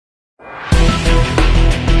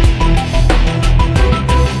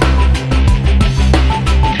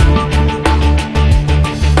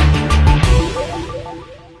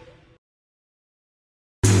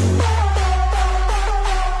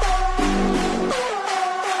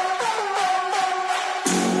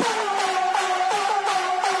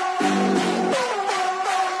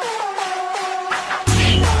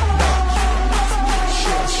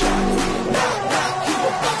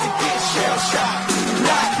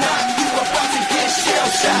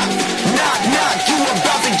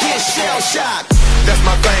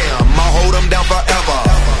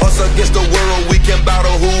us against the world, we can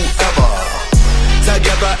battle whoever.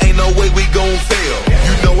 Together ain't no way we gon' fail.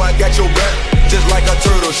 You know I got your back, just like a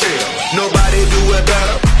turtle shell. Nobody do it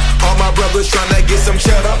better. All my brothers tryna get some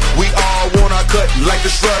cheddar. We all wanna cut like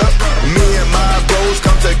the shredder. Me and my bros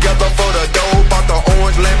come together for the dough. Bought the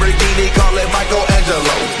orange Lamborghini, call it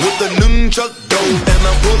Michelangelo. With the nunchuck dough, and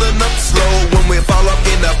I'm pulling up slow. When we fall up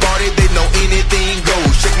in the party, they know anything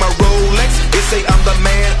goes. Shake my Rolex, they say I'm the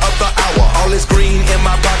man of the hour. All this green in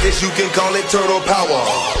my pockets, you can call it turtle power.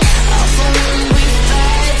 When we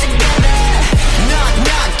fight together, knock,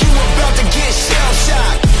 knock, you about to get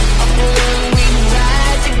shell-shocked. When we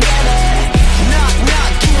ride together, knock,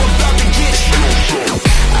 knock, you about to get shell-shocked.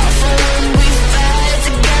 When we fight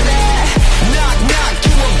together, knock, knock,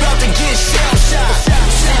 you about to get shell-shocked.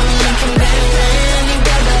 Say we can bang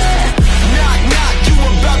together, knock, knock, you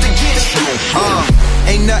about to get shell-shocked.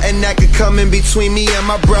 Ain't nothing that could come in between me and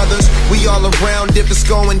my brothers. We all around if it's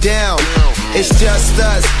going down. It's just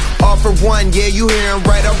us, all for one, yeah, you hearin'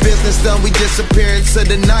 right. Our business done, we disappear into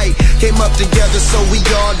the night. Came up together, so we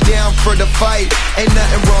all down for the fight. Ain't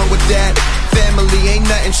nothing wrong with that. Family ain't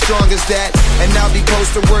nothing strong as that. And I'll be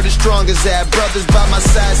posted where the strong as that. Brothers by my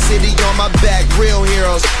side, city on my back. Real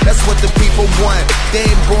heroes, that's what the people want. They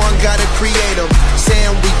ain't born, gotta create them.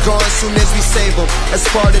 Saying we gone soon as we save them. That's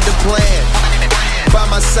part of the plan. By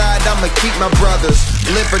my side, I'ma keep my brothers.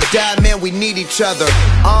 Live or die, man, we need each other.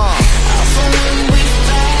 When we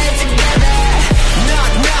fight together,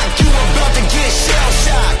 knock, knock, you about to get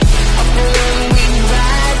shell-shocked. When we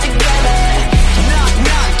ride together, knock,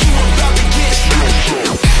 knock, you about to get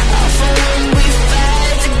shell-shocked. When we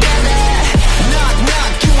fight together, knock,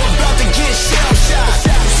 knock, you about to get shell-shocked.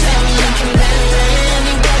 Say we can bang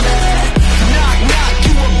together, knock, knock,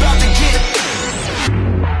 you about to get.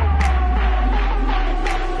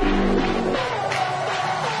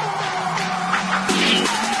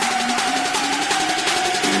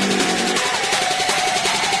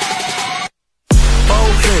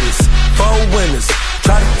 Four winners.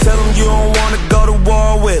 Try to tell them you don't wanna go to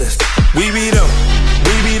war with us. We beat them.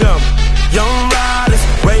 Young riders,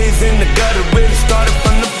 raised in the gutter, really started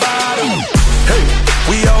from the bottom. Hey,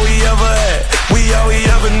 we all we ever had, we all we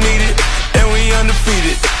ever needed, and we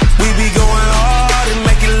undefeated. We be going hard and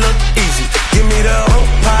make it look easy. Give me the whole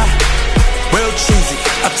pie, real cheesy.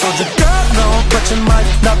 I told you, girl, no, but you might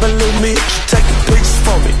not believe me. She taking pictures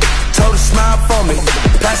for me, told her smile for me,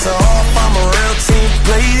 pass her off.